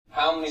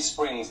How many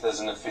springs does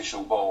an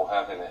official ball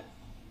have in it?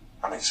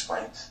 How many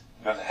springs?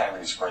 It doesn't have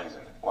any springs in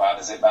it. Well, how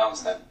does it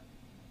bounce then?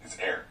 It's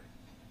air.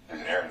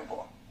 There's air in the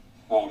ball.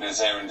 Well, there's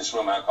air in this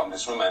room. How come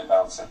this room ain't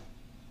bouncing?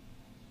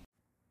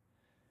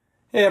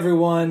 Hey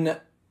everyone,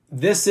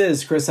 this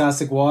is Chris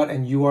Hasek-Watt,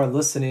 and you are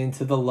listening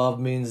to the Love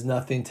Means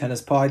Nothing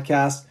Tennis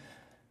Podcast.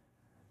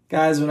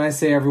 Guys, when I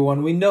say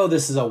everyone, we know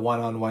this is a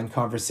one-on-one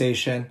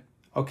conversation,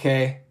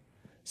 okay?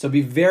 So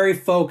be very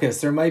focused.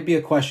 There might be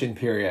a question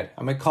period.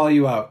 I'm going to call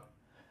you out.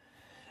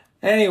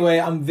 Anyway,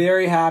 I'm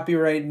very happy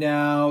right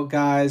now,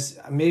 guys.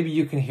 Maybe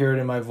you can hear it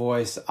in my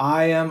voice.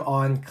 I am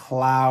on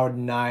cloud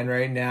 9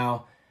 right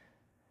now,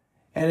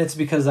 and it's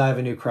because I have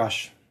a new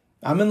crush.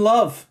 I'm in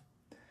love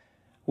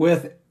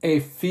with a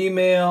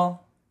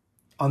female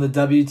on the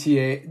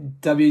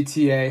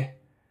WTA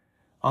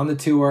on the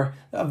tour.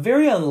 A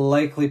very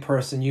unlikely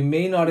person. You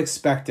may not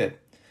expect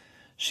it.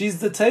 She's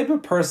the type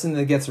of person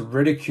that gets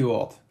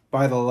ridiculed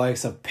by the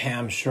likes of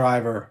Pam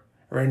Shriver,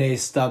 Renee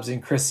Stubbs,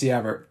 and Chrissy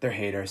Evert. They're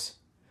haters.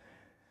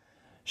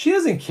 She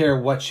doesn't care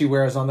what she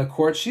wears on the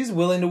court. She's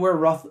willing to wear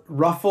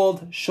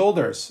ruffled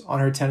shoulders on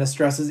her tennis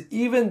dresses,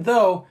 even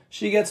though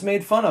she gets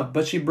made fun of,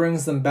 but she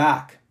brings them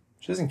back.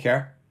 She doesn't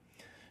care.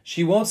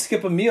 She won't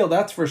skip a meal,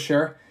 that's for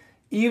sure,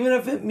 even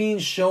if it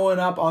means showing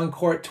up on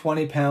court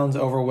 20 pounds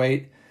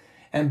overweight.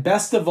 And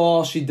best of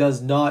all, she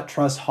does not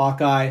trust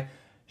Hawkeye.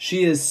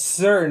 She is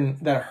certain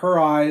that her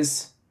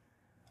eyes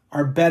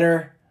are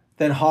better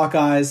than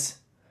Hawkeye's,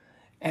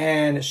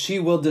 and she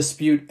will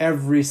dispute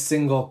every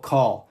single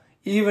call,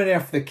 even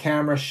if the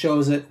camera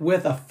shows it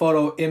with a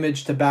photo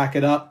image to back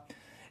it up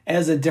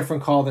as a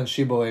different call than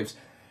she believes.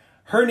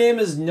 Her name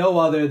is no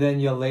other than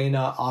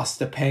Jelena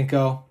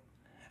Ostapenko.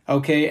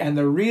 Okay, and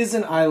the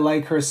reason I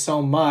like her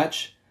so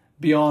much,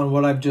 beyond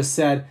what I've just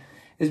said,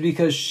 is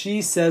because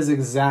she says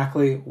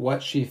exactly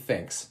what she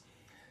thinks.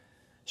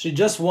 She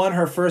just won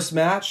her first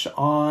match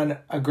on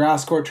a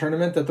grass court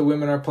tournament that the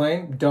women are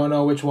playing. Don't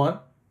know which one.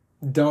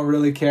 Don't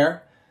really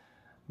care.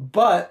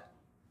 But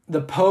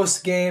the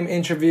post-game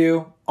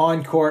interview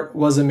on court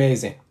was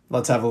amazing.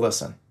 Let's have a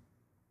listen.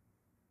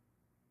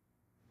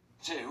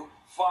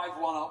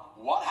 5-1 up.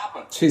 What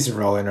happened? She's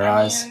rolling her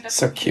eyes.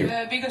 So cute.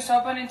 The biggest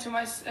opponent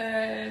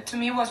to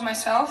me was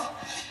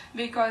myself,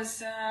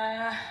 because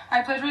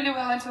I played really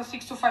well until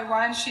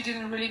 6-2-5-1. She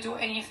didn't really do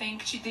anything.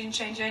 She didn't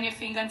change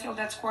anything until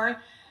that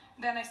score.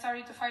 Then I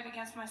started to fight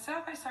against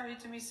myself. I started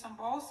to miss some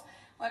balls,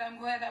 but I'm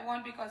glad I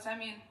won because,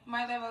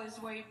 my level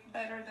is way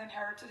better than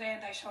her today,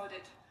 and I showed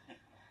it.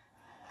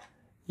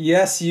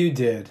 Yes, you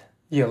did,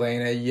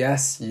 Jelena.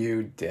 Yes,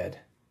 you did.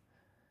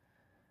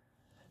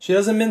 She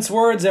doesn't mince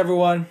words,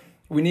 everyone.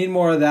 We need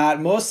more of that.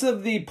 Most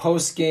of the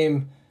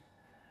post-game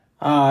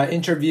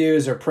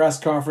interviews or press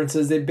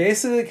conferences, they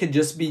basically could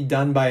just be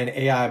done by an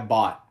AI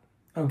bot,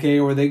 okay,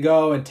 where they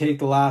go and take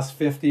the last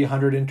 50,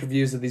 100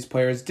 interviews that these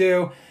players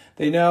do.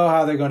 They know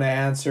how they're going to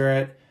answer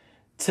it.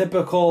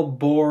 Typical,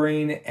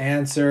 boring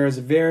answers,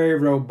 very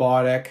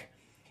robotic.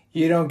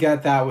 You don't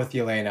get that with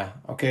Jelena,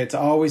 okay? It's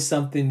always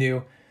something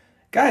new.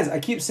 Guys, I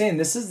keep saying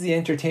this is the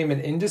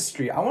entertainment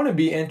industry. I want to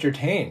be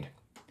entertained,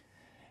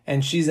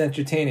 and she's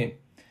entertaining.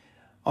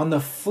 On the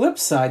flip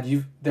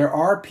side, there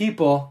are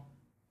people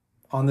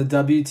on the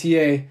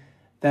WTA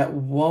that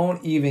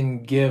won't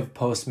even give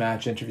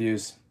post-match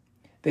interviews.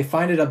 They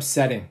find it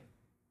upsetting,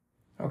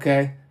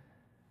 okay?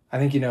 I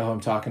think you know who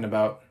I'm talking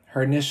about.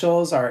 Her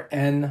initials are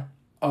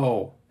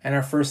N-O, and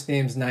her first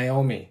name's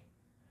Naomi,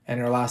 and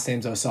her last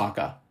name's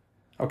Osaka.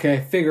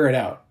 Okay, figure it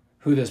out,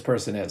 who this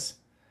person is.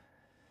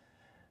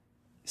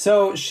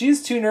 So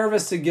she's too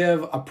nervous to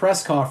give a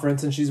press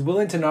conference, and she's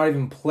willing to not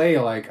even play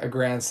like a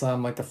Grand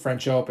Slam like the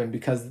French Open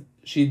because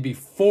she'd be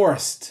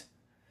forced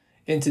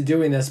into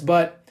doing this.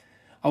 But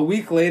a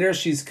week later,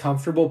 she's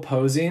comfortable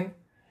posing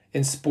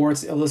in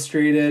Sports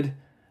Illustrated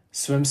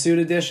swimsuit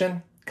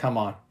edition. Come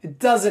on, it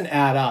doesn't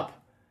add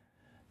up.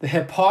 The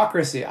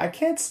hypocrisy. I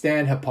can't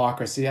stand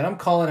hypocrisy, and I'm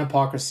calling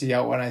hypocrisy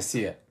out when I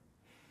see it.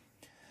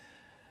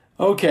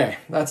 Okay,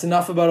 that's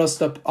enough about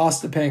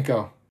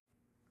Ostapenko.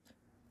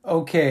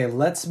 Okay,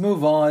 let's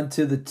move on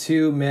to the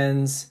two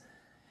men's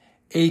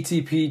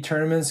ATP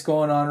tournaments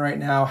going on right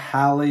now,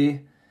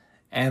 Halle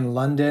and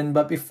London.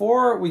 But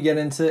before we get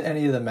into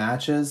any of the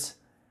matches,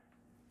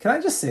 can I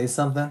just say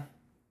something?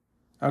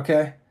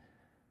 Okay?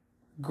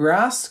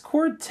 Grass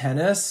court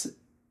tennis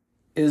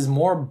is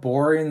more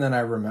boring than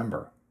I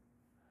remember.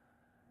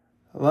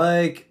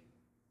 I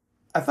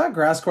thought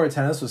grass court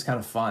tennis was kind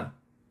of fun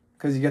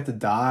because you get the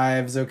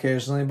dives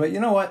occasionally. But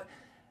you know what?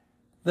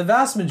 The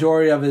vast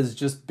majority of it is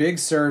just big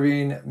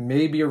serving,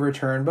 maybe a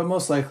return, but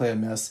most likely a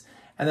miss,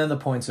 and then the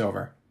point's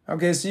over.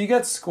 Okay, so you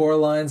get score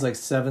lines like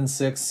 7-6,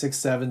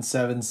 6-7,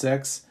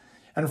 7-6,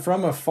 and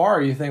from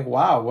afar you think,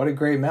 wow, what a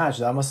great match.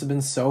 That must have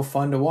been so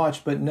fun to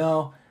watch. But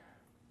no,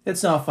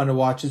 it's not fun to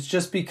watch. It's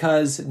just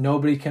because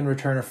nobody can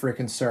return a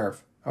freaking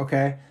serve,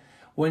 okay?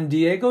 When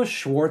Diego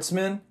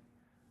Schwartzman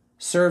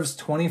serves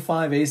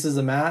 25 aces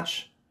a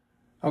match,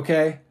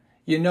 okay,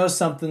 you know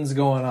something's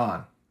going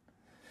on.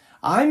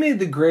 I made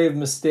the grave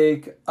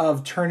mistake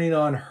of turning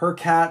on her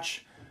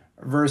catch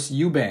versus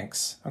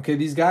Eubanks. Okay,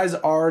 these guys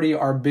already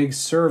are big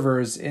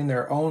servers in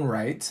their own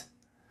right.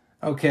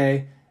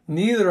 Okay,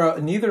 neither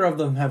of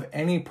them have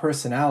any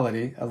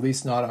personality, at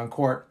least not on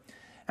court,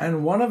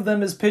 and one of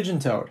them is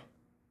pigeon-toed.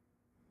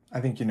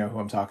 I think you know who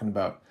I'm talking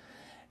about.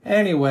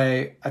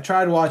 Anyway, I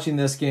tried watching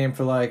this game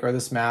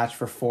this match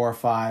for 4 or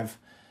 5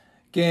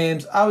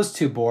 games. I was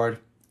too bored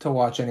to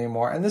watch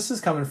anymore. And this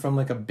is coming from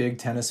like a big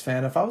tennis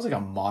fan. If I was like a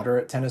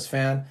moderate tennis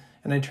fan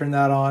and I turned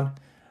that on,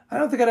 I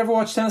don't think I'd ever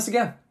watch tennis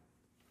again.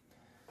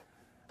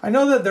 I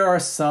know that there are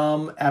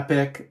some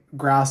epic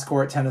grass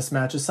court tennis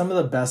matches, some of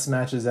the best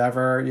matches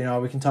ever. You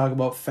know, we can talk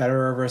about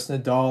Federer versus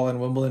Nadal in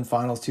Wimbledon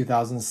Finals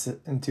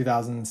in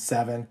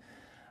 2007.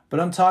 But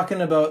I'm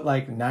talking about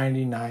like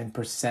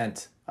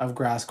 99% of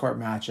grass court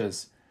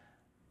matches.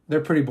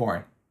 They're pretty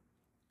boring.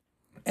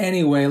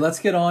 Anyway, let's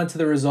get on to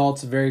the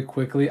results very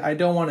quickly. I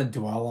don't want to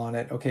dwell on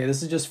it. Okay,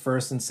 this is just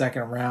first and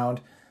second round.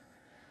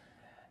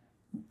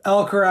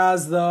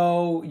 Alcaraz,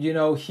 though, you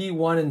know, he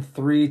won in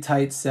 3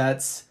 tight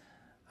sets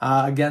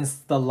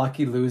against the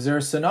lucky loser.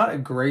 So not a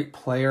great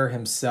player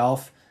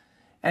himself.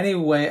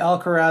 Anyway,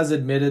 Alcaraz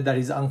admitted that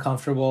he's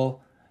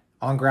uncomfortable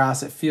on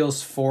grass. It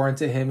feels foreign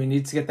to him. He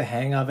needs to get the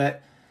hang of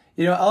it.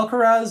 You know,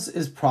 Alcaraz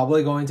is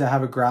probably going to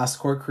have a grass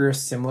court career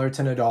similar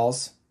to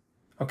Nadal's.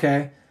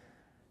 Okay?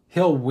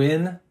 He'll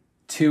win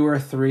 2 or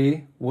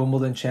 3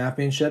 Wimbledon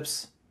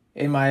championships,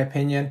 in my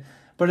opinion.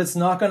 But it's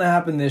not going to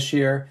happen this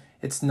year.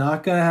 It's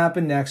not going to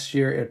happen next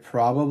year. It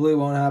probably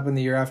won't happen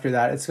the year after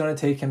that. It's going to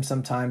take him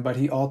some time, but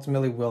he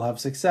ultimately will have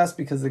success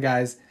because the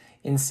guy's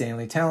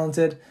insanely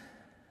talented.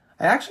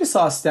 I actually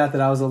saw a stat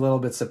that I was a little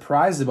bit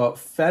surprised about.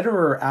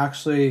 Federer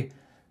actually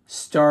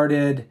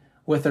started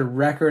with a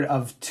record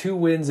of 2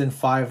 wins and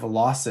 5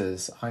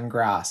 losses on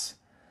grass.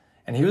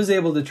 And he was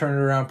able to turn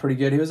it around pretty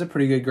good. He was a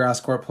pretty good grass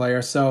court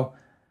player, so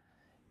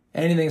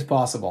anything's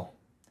possible.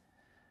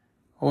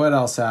 What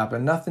else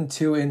happened? Nothing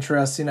too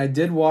interesting. I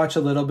did watch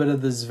a little bit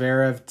of the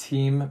Zverev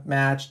team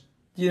match.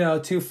 You know,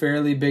 2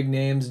 fairly big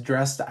names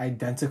dressed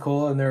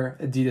identical in their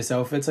Adidas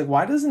outfits. Like,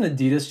 why doesn't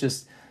Adidas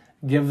just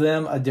give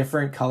them a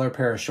different color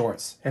pair of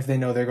shorts if they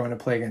know they're going to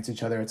play against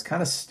each other? It's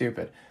kind of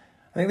stupid.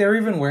 I think they're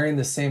even wearing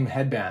the same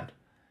headband,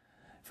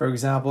 for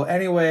example.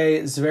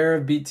 Anyway,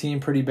 Zverev beat Thiem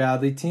pretty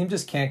badly. Thiem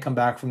just can't come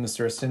back from this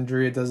wrist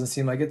injury. It doesn't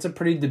seem like it's a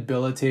pretty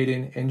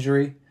debilitating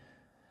injury.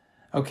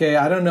 Okay,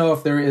 I don't know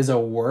if there is a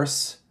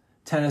worse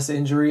tennis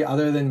injury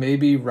other than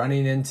maybe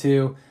running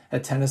into a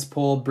tennis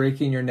pole,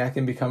 breaking your neck,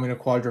 and becoming a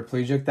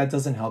quadriplegic. That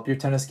doesn't help your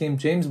tennis game.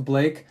 James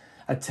Blake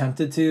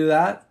attempted to do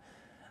that.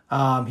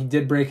 He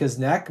did break his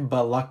neck,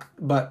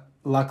 but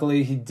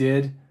luckily he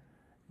did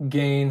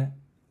gain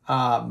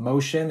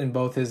motion in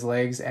both his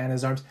legs and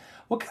his arms.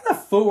 What kind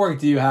of footwork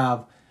do you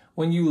have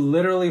when you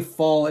literally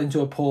fall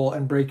into a pole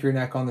and break your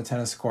neck on the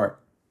tennis court?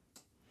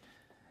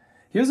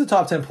 He was a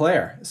top 10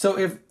 player. So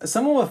if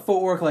someone with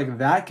footwork like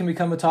that can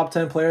become a top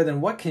 10 player,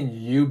 then what can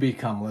you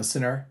become,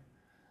 listener?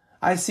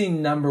 I see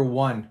number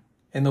 1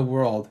 in the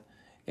world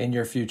in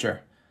your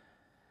future.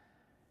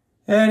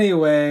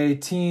 Anyway,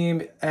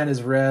 Thiem and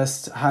his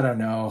wrist, I don't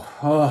know.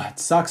 Oh, it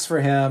sucks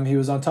for him. He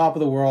was on top of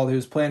the world. He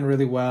was playing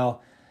really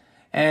well.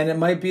 And it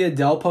might be a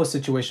Delpo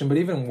situation, but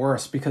even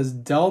worse because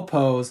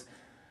Delpo's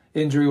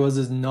injury was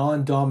his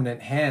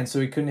non-dominant hand, so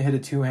he couldn't hit a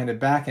 2-handed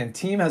backhand.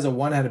 Thiem has a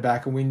 1-handed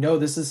backhand, and we know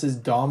this is his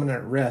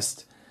dominant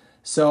wrist.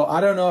 So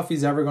I don't know if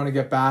he's ever going to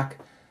get back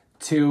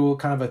to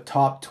kind of a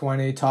top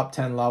 20, top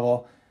 10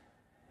 level.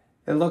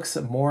 It looks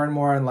more and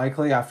more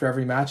unlikely after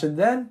every match. And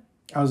then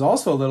I was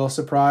also a little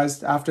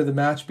surprised after the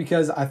match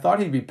because I thought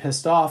he'd be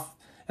pissed off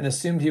and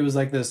assumed he was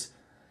like this,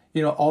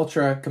 you know,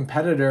 ultra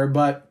competitor.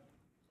 But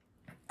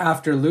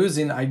after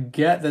losing, I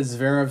get that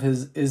Zverev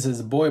is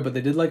his boy, but they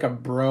did like a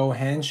bro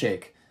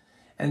handshake.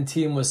 And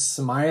Thiem was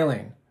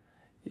smiling.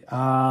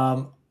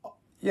 Yeah,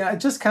 it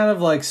just kind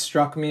of like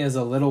struck me as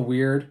a little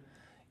weird,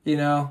 you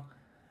know,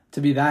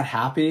 to be that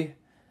happy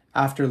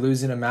after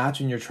losing a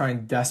match and you're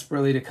trying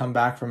desperately to come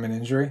back from an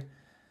injury.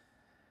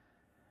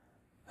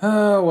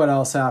 What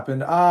else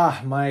happened?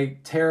 My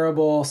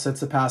terrible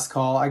Tsitsipas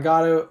call.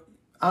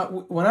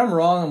 When I'm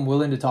wrong, I'm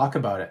willing to talk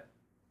about it.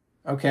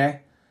 Okay?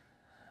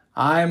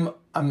 I'm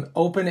an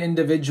open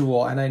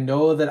individual and I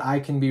know that I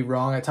can be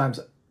wrong at times.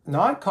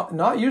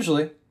 Not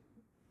usually.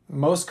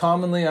 Most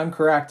commonly, I'm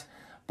correct,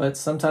 but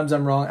sometimes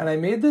I'm wrong. And I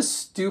made this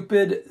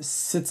stupid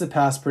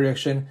Tsitsipas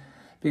prediction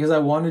because I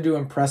wanted to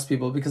impress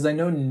people, because I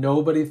know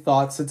nobody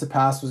thought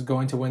Tsitsipas was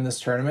going to win this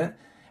tournament,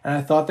 and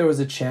I thought there was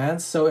a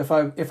chance. So if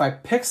I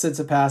pick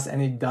Tsitsipas and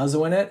he does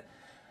win it,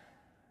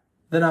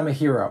 then I'm a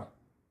hero.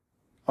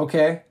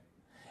 Okay?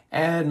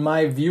 And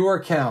my viewer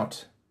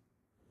count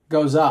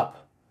goes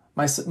up.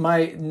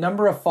 My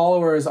number of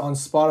followers on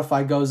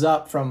Spotify goes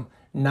up from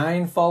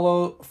 9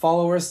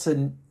 followers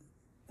to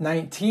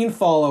 19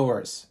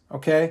 followers,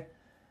 okay?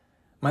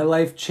 My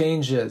life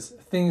changes.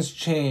 Things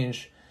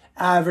change.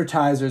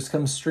 Advertisers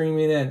come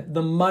streaming in.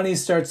 The money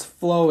starts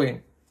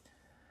flowing.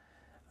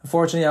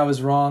 Unfortunately, I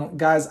was wrong.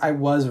 Guys, I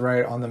was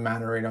right on the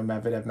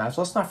Mannarino-Medvedev match.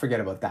 Let's not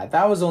forget about that.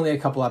 That was only a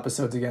couple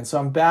episodes again, so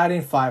I'm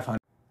batting 500.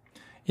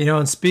 You know,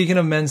 and speaking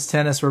of men's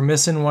tennis, we're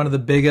missing one of the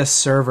biggest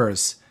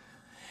servers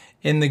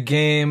in the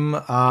game.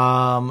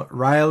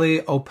 Riley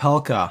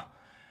Opelka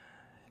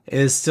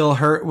is still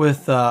hurt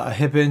with a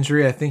hip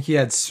injury. I think he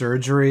had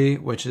surgery,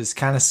 which is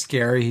kind of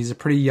scary. He's a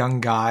pretty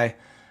young guy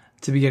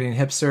to be getting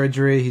hip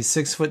surgery. He's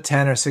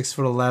 6'10" or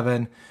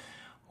 6'11".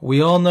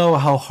 We all know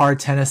how hard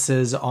tennis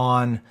is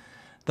on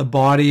the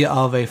body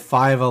of a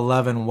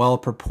 5'11",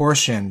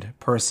 well-proportioned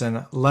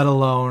person, let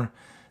alone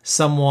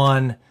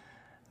someone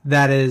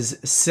that is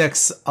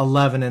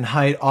 6'11" in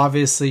height.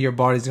 Obviously, your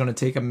body's going to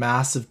take a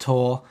massive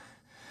toll.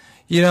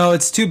 You know,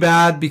 it's too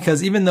bad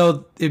because even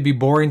though it'd be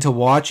boring to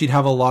watch, he'd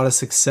have a lot of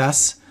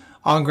success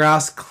on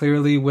grass,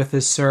 clearly with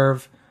his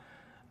serve.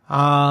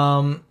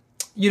 You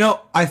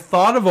know, I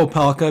thought of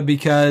Opelka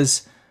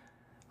because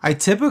I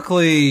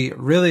typically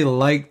really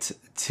liked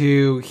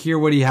to hear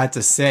what he had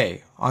to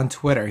say on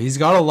Twitter. He's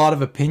got a lot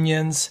of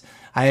opinions.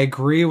 I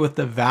agree with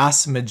the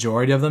vast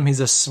majority of them. He's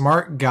a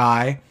smart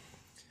guy.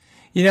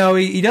 You know,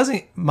 he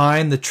doesn't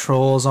mind the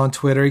trolls on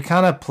Twitter. He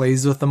kind of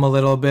plays with them a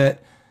little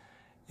bit.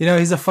 You know,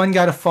 he's a fun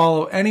guy to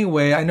follow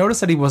anyway. I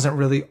noticed that he wasn't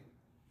really,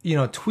 you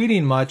know,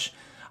 tweeting much.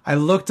 I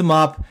looked him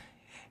up,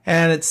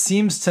 and it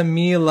seems to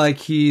me like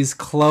he's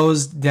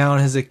closed down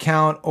his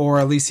account, or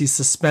at least he's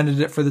suspended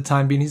it for the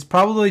time being. He's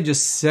probably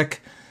just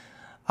sick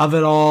of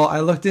it all. I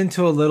looked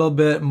into a little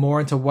bit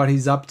more into what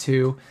he's up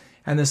to,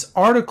 and this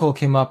article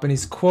came up, and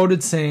he's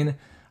quoted saying,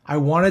 "I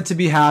wanted to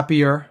be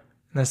happier."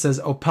 And it says,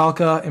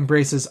 Opelka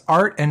embraces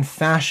art and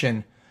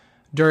fashion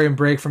during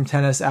break from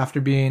tennis after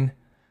being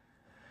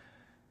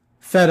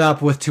fed up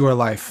with tour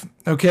life.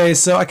 Okay,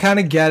 so I kind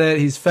of get it.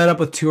 He's fed up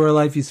with tour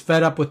life. He's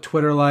fed up with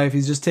Twitter life.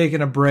 He's just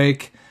taking a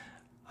break.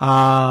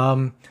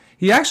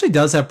 He actually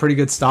does have pretty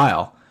good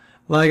style.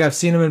 Like, I've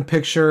seen him in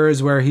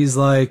pictures where he's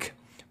like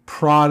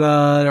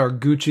Prada or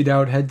Gucci'd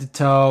out head to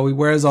toe. He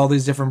wears all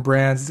these different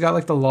brands. He's got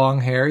like the long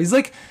hair.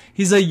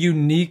 He's a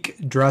unique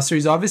dresser.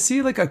 He's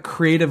obviously like a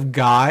creative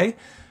guy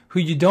who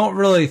you don't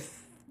really,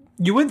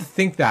 you wouldn't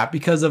think that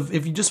because of,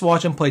 if you just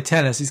watch him play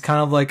tennis, he's kind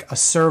of like a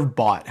serve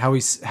bot, how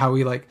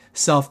he like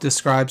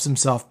self-describes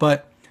himself.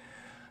 But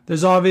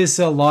there's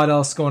obviously a lot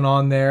else going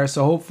on there.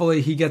 So hopefully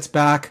he gets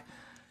back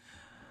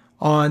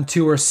on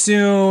tour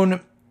soon.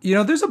 You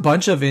know, there's a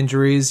bunch of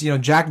injuries. You know,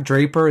 Jack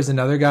Draper is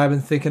another guy I've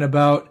been thinking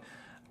about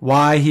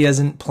why he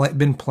hasn't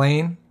been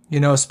playing, you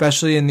know,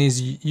 especially in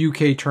these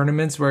UK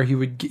tournaments where he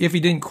would, if he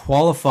didn't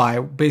qualify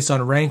based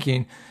on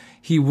ranking,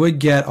 he would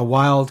get a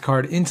wild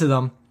card into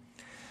them.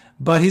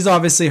 But he's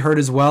obviously hurt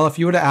as well. If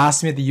you would have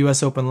asked me at the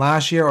US Open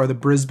last year or the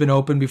Brisbane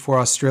Open before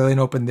Australian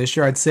Open this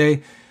year, I'd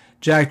say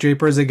Jack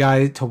Draper is a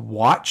guy to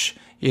watch.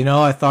 You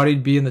know, I thought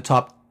he'd be in the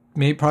top,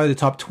 maybe probably the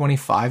top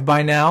 25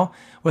 by now,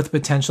 with the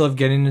potential of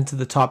getting into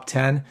the top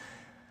 10.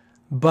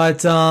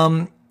 But,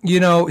 you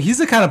know, he's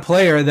the kind of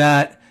player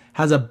that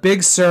has a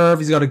big serve.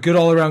 He's got a good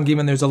all-around game,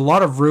 and there's a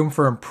lot of room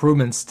for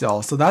improvement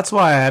still. So that's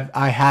why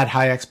I had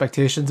high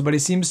expectations, but he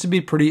seems to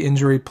be pretty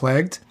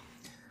injury-plagued.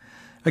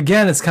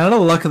 Again, it's kind of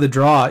the luck of the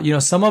draw. You know,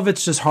 some of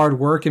it's just hard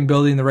work and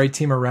building the right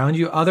team around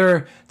you.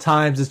 Other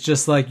times, it's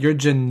just like you're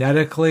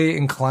genetically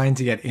inclined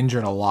to get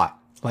injured a lot,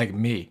 like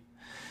me.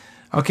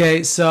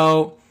 Okay,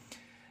 so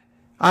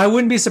I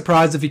wouldn't be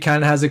surprised if he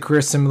kind of has a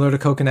career similar to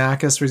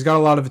Kokkinakis, where he's got a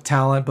lot of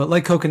talent, but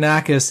like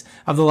Kokkinakis,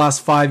 of the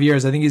last 5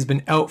 years, I think he's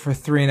been out for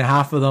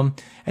 3.5 of them,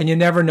 and you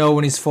never know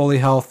when he's fully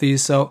healthy.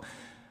 So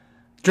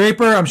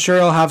Draper, I'm sure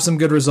he'll have some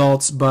good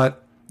results,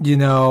 but, you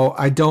know,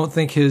 I don't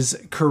think his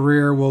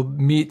career will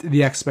meet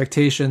the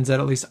expectations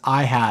that at least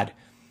I had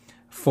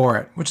for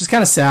it, which is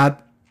kind of sad.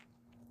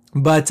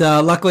 But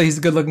luckily, he's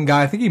a good-looking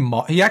guy. I think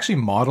he actually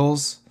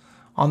models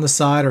on the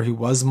side, or he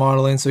was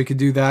modeling, so he could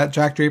do that.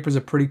 Jack Draper's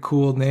a pretty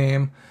cool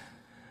name.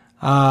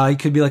 He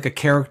could be like a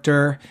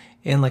character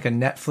in like a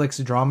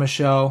Netflix drama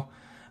show.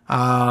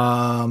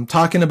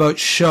 Talking about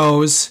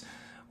shows,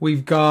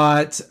 we've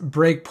got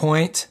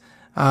Breakpoint.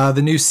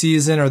 The new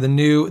season, or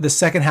the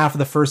second half of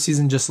the first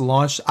season just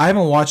launched. I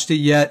haven't watched it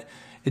yet.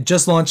 It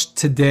just launched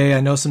today. I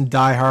know some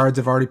diehards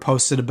have already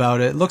posted about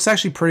it. It looks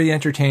actually pretty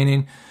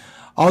entertaining.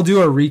 I'll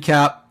do a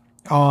recap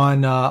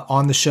on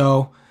the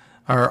show,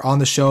 or on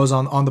the shows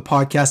on the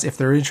podcast if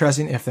they're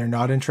interesting. If they're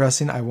not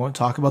interesting, I won't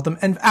talk about them.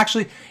 And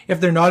actually, if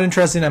they're not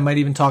interesting, I might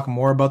even talk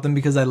more about them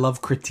because I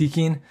love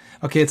critiquing.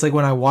 Okay, it's like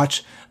when I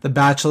watch The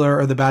Bachelor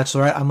or The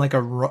Bachelorette, I'm like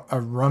a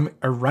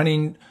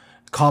running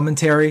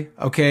commentary.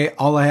 Okay,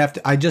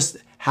 I just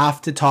have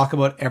to talk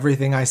about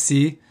everything I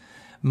see.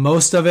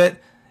 Most of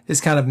it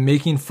is kind of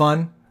making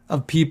fun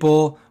of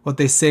people, what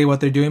they say, what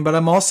they're doing, but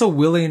I'm also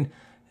willing,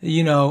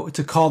 you know,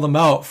 to call them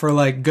out for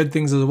like good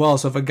things as well.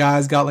 So if a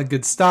guy's got like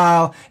good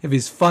style, if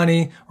he's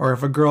funny, or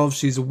if a girl, if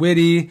she's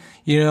witty,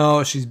 you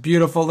know, she's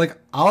beautiful, like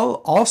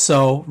I'll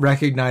also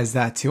recognize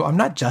that too. I'm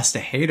not just a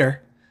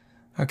hater.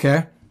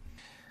 Okay.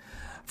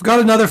 I've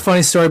got another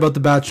funny story about The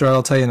Bachelor.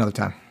 I'll tell you another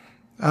time.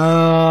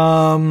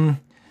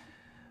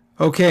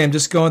 Okay, I'm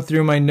just going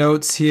through my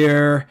notes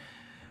here.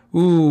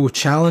 Ooh,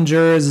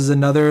 Challengers is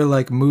another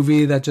like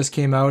movie that just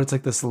came out. It's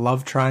like this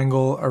love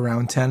triangle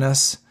around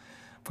tennis.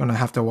 I'm Gonna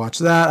have to watch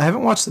that. I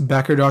haven't watched the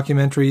Becker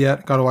documentary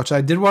yet. Gotta watch that.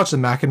 I did watch the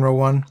McEnroe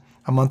one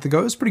a month ago.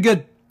 It was pretty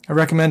good. I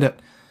recommend it.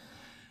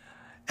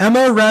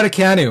 Emma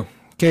Raducanu.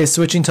 Okay,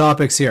 switching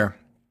topics here.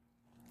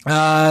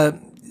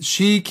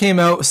 She came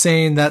out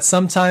saying that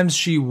sometimes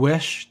she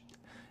wished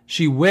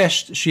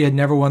she had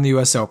never won the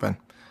US Open.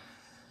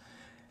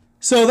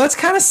 So that's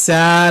kind of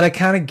sad. I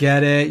kind of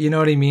get it. You know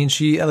what I mean?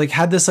 She like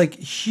had this like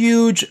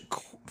huge,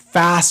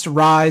 fast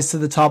rise to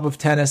the top of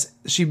tennis.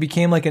 She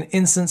became like an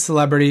instant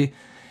celebrity.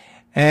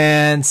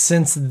 And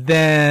since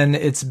then,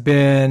 it's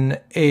been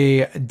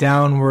a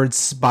downward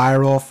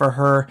spiral for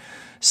her.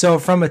 So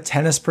from a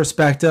tennis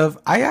perspective,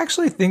 I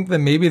actually think that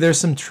maybe there's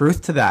some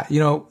truth to that. You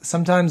know,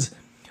 sometimes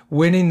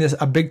winning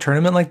a big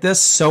tournament like this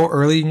so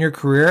early in your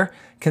career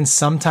can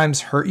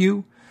sometimes hurt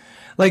you.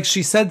 Like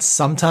she said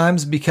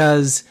sometimes,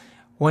 because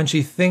when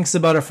she thinks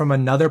about it from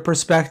another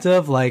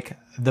perspective, like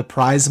the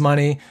prize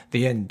money,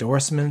 the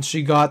endorsements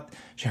she got,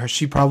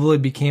 she probably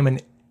became an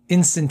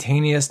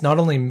instantaneous, not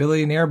only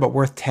millionaire, but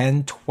worth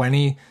 10,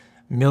 20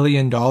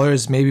 million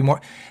dollars, maybe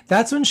more.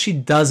 That's when she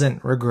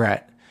doesn't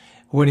regret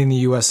winning the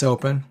US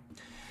Open.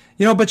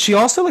 You know, but she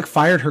also like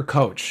fired her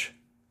coach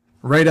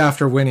right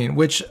after winning,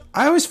 which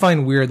I always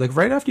find weird. Like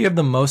right after you have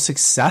the most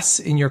success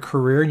in your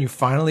career and you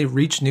finally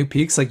reach new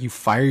peaks, like you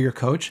fire your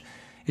coach.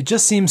 It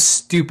just seems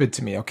stupid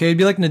to me, okay? It'd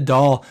be like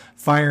Nadal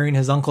firing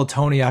his Uncle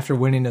Tony after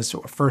winning his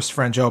first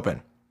French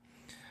Open.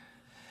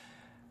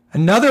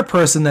 Another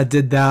person that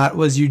did that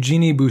was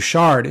Eugenie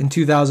Bouchard in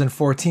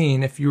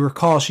 2014. If you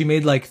recall, she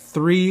made like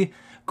 3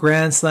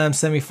 Grand Slam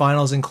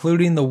semifinals,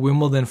 including the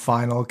Wimbledon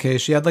final, okay?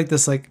 She had like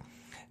this like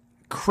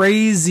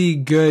crazy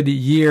good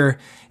year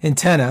in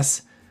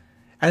tennis.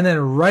 And then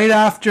right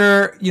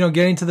after, you know,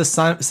 getting to the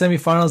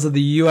semifinals of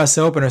the US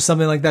Open or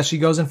something like that, she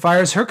goes and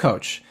fires her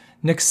coach,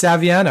 Nick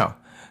Saviano,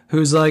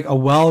 who's like a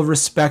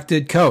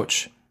well-respected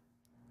coach.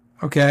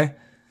 Okay?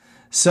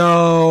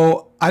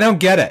 So I don't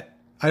get it.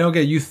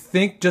 You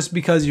think just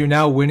because you're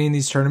now winning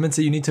these tournaments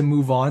that you need to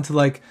move on to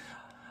like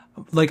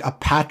a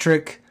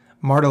Patrick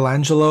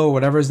Martellangelo,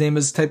 whatever his name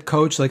is, type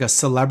coach, like a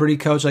celebrity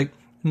coach. Like,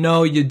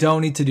 no, you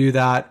don't need to do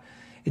that.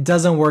 It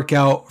doesn't work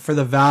out for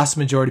the vast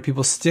majority of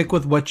people. Stick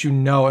with what you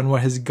know and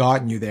what has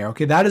gotten you there.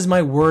 Okay? That is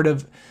my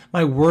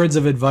words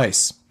of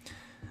advice.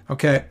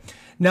 Okay?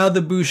 Now,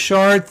 the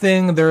Bouchard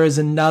thing, there is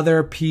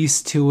another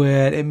piece to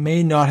it. It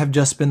may not have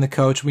just been the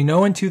coach. We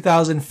know in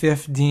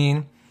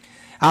 2015,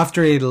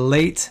 after a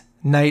late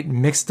night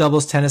mixed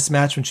doubles tennis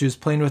match when she was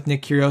playing with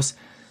Nick Kyrgios,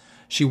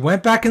 she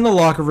went back in the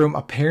locker room,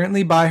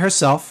 apparently by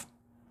herself.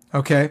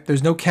 Okay,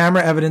 there's no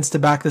camera evidence to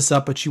back this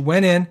up, but she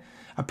went in,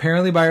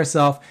 apparently by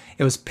herself.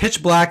 It was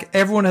pitch black.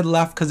 Everyone had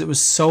left because it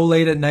was so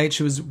late at night.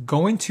 She was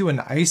going to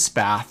an ice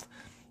bath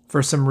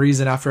for some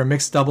reason after a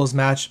mixed doubles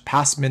match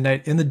past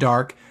midnight in the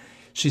dark.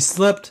 She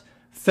slipped,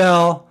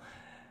 fell,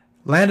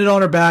 landed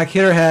on her back,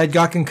 hit her head,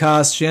 got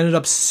concussed. She ended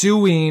up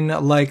suing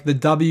like the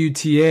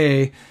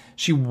WTA.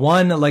 She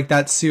won like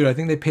that suit. I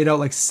think they paid out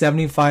like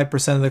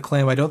 75% of the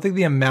claim. I don't think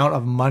the amount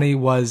of money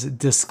was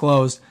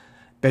disclosed.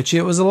 Bet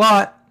you it was a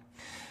lot.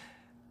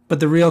 But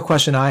the real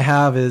question I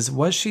have is,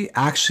 was she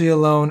actually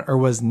alone or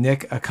was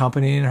Nick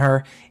accompanying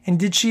her? And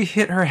did she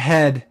hit her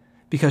head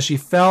because she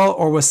fell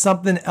or was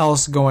something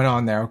else going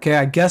on there? Okay,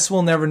 I guess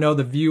we'll never know.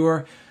 The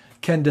viewer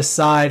can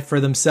decide for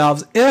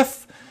themselves.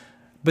 If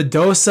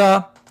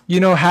Badosa,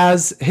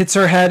 hits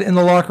her head in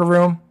the locker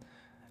room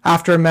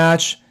after a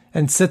match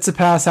and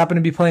Tsitsipas happened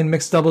to be playing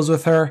mixed doubles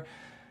with her,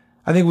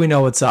 I think we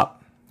know what's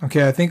up.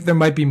 Okay, I think there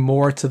might be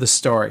more to the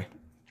story.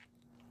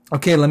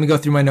 Okay, let me go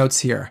through my notes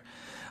here.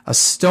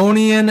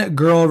 Estonian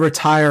girl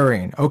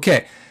retiring.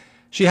 Okay,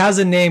 she has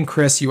a name,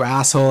 Chris, you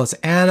asshole. It's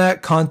Anna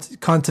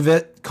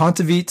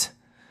Kontaveit.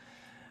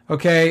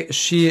 Okay,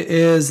 she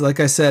is, like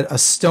I said,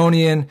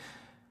 Estonian.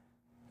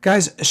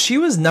 Guys, she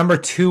was number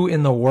 2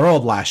 in the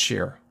world last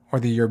year or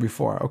the year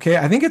before. Okay,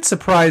 I think it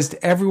surprised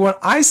everyone.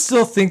 I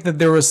still think that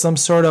there was some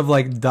sort of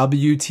like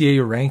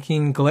WTA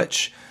ranking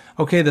glitch.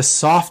 Okay, the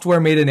software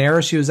made an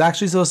error. She was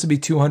actually supposed to be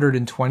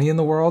 220 in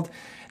the world.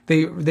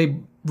 They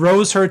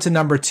rose her to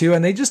number 2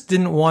 and they just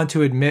didn't want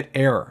to admit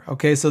error.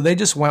 Okay, so they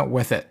just went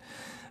with it.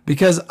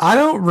 Because I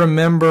don't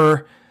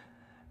remember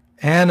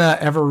Anna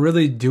ever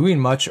really doing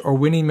much or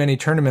winning many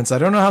tournaments. I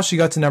don't know how she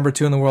got to number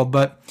 2 in the world,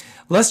 but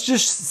let's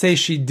just say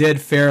she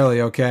did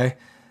fairly, okay?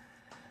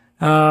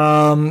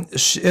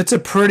 It's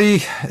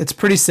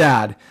pretty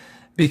sad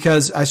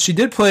because she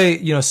did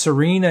play,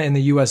 Serena in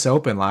the US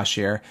Open last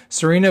year.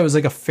 Serena was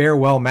like a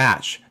farewell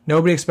match.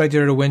 Nobody expected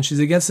her to win. She's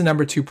against the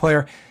number 2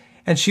 player.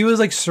 And she was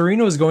like,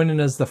 Serena was going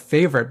in as the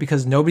favorite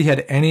because nobody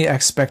had any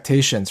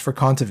expectations for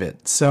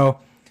Kontaveit.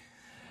 So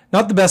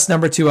not the best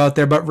number 2 out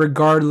there, but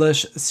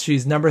regardless,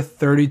 she's number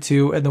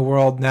 32 in the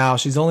world now.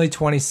 She's only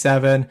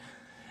 27.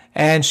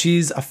 And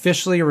she's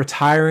officially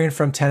retiring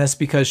from tennis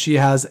because she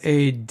has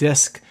a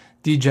disc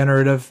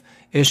degenerative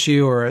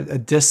issue or a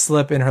disc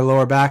slip in her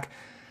lower back.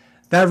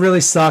 That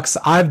really sucks.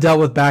 I've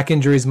dealt with back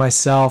injuries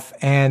myself,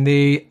 and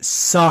they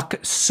suck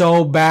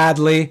so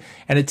badly,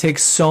 and it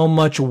takes so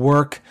much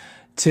work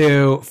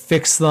to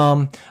fix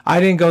them. I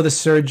didn't go the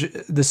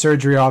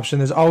surgery option.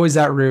 There's always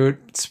that route.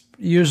 It's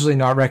usually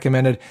not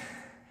recommended.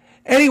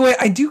 Anyway,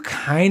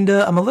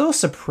 I'm a little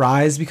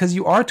surprised because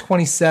you are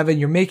 27.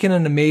 You're making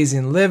an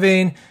amazing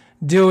living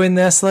doing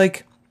this.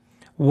 Like,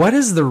 what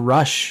is the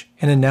rush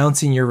in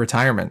announcing your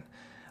retirement?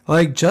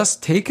 Like,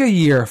 just take a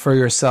year for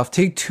yourself.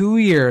 Take 2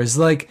 years.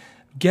 Like,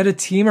 get a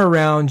team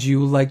around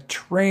you. Like,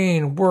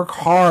 train, work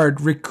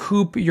hard,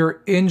 recoup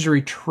your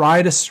injury,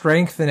 try to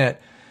strengthen it,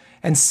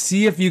 and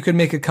see if you can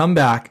make a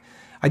comeback.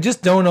 I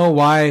just don't know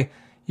why,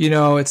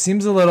 it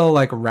seems a little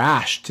like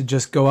rash to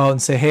just go out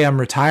and say, hey, I'm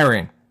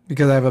retiring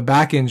because I have a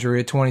back injury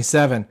at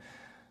 27.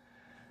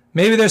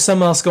 Maybe there's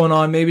something else going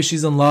on. Maybe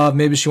she's in love.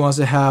 Maybe she wants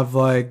to have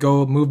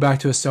go move back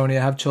to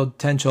Estonia, have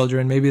 10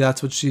 children. Maybe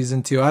that's what she's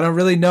into. I don't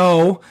really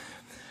know.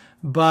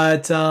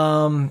 But,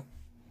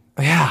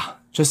 yeah,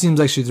 just seems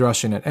like she's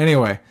rushing it.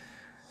 Anyway,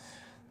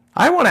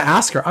 I want to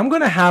ask her. I'm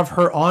going to have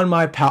her on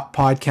my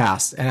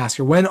podcast and ask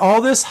her when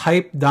all this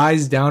hype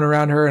dies down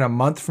around her in a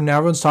month from now.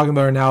 Everyone's talking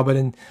about her now, but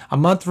in a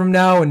month from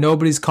now when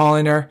nobody's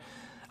calling her,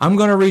 I'm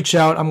going to reach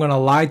out. I'm going to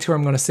lie to her.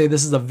 I'm going to say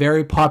this is a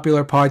very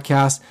popular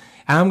podcast.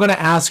 And I'm going to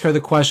ask her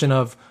the question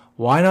of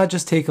why not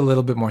just take a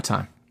little bit more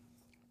time?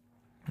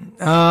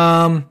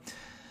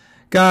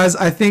 Guys,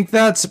 I think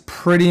that's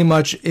pretty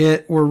much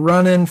it. We're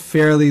running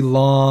fairly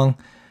long.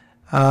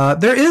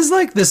 There is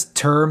this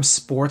term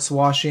sports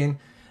washing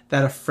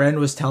that a friend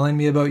was telling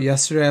me about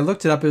yesterday. I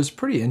looked it up. It was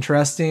pretty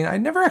interesting. I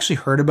never actually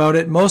heard about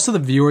it. Most of the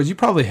viewers, you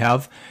probably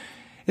have.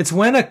 It's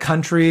when a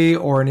country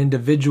or an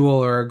individual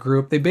or a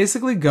group, they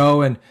basically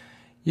go and,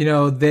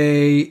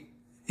 they,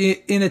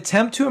 in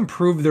attempt to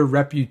improve their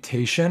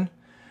reputation,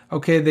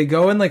 okay, they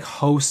go and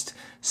host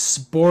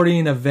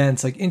sporting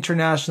events,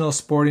 international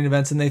sporting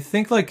events, and they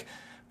think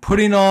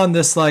putting on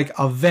this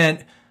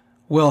event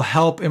will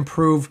help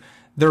improve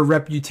their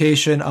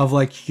reputation of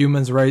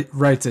human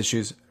rights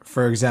issues,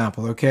 for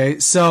example. Okay,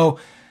 so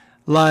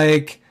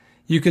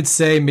you could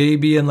say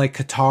maybe in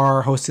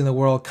Qatar hosting the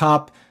World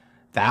Cup,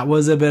 that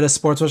was a bit of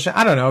sports washing.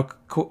 I don't know.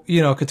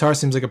 Qatar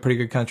seems like a pretty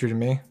good country to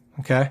me.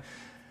 Okay,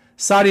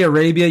 Saudi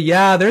Arabia,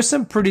 yeah, there's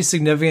some pretty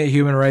significant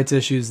human rights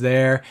issues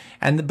there,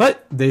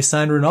 but they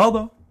signed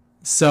Ronaldo,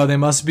 so they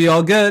must be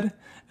all good.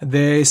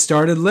 They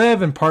started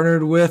Live and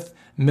partnered with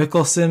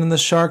Mickelson and the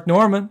Shark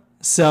Norman,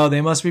 so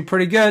they must be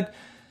pretty good.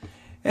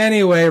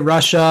 Anyway,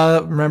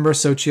 Russia, remember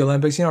Sochi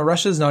Olympics?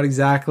 Russia's not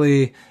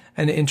exactly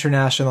an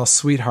international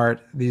sweetheart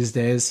these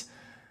days.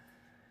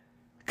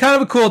 Kind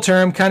of a cool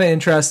term, kind of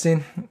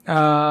interesting.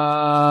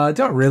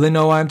 Don't really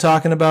know why I'm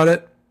talking about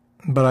it,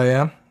 but I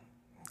am.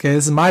 Okay,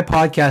 this is my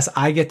podcast.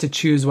 I get to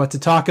choose what to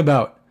talk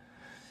about.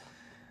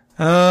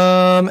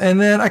 And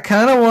then I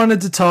kind of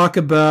wanted to talk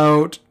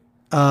about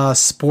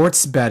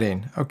sports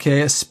betting,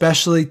 okay,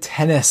 especially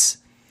tennis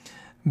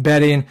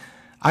betting.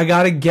 I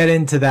got to get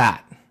into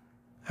that.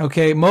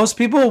 Okay, most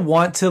people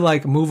want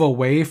to move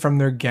away from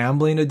their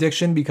gambling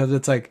addiction because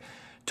it's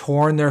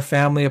torn their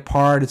family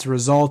apart. It's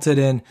resulted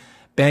in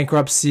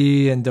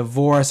bankruptcy and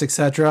divorce,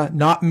 etc.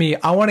 Not me.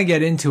 I want to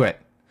get into it.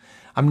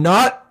 I'm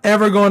not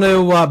ever going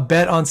to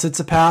bet on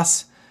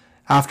Tsitsipas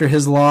after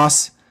his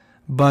loss,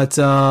 but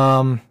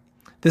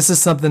this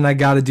is something I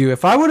got to do.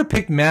 If I would have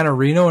picked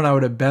Manarino and I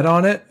would have bet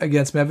on it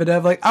against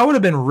Medvedev, I would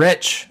have been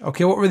rich.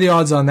 Okay, what were the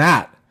odds on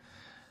that?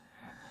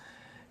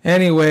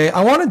 Anyway,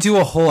 I want to do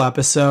a whole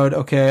episode,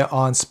 okay,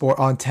 on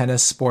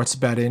tennis sports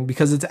betting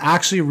because it's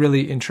actually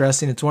really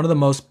interesting. It's one of the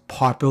most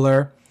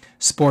popular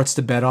sports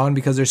to bet on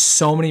because there's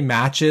so many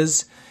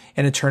matches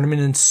in a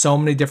tournament and so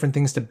many different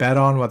things to bet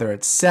on, whether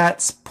it's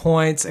sets,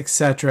 points,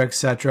 etc.,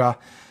 etc.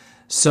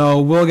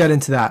 So we'll get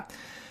into that.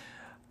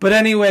 But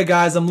anyway,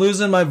 guys, I'm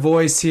losing my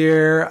voice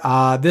here.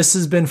 This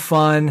has been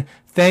fun.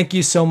 Thank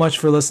you so much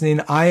for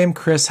listening. I am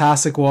Chris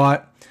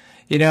Hasek-Watt.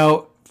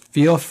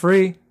 Feel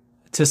free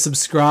to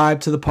subscribe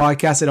to the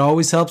podcast. It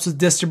always helps with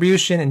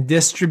distribution, and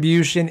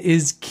distribution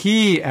is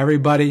key,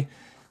 everybody.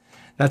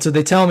 That's what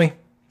they tell me.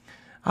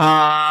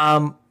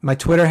 My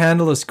Twitter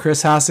handle is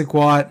Chris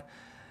Hasek-Watt.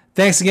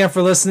 Thanks again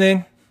for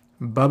listening.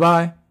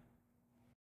 Bye-bye.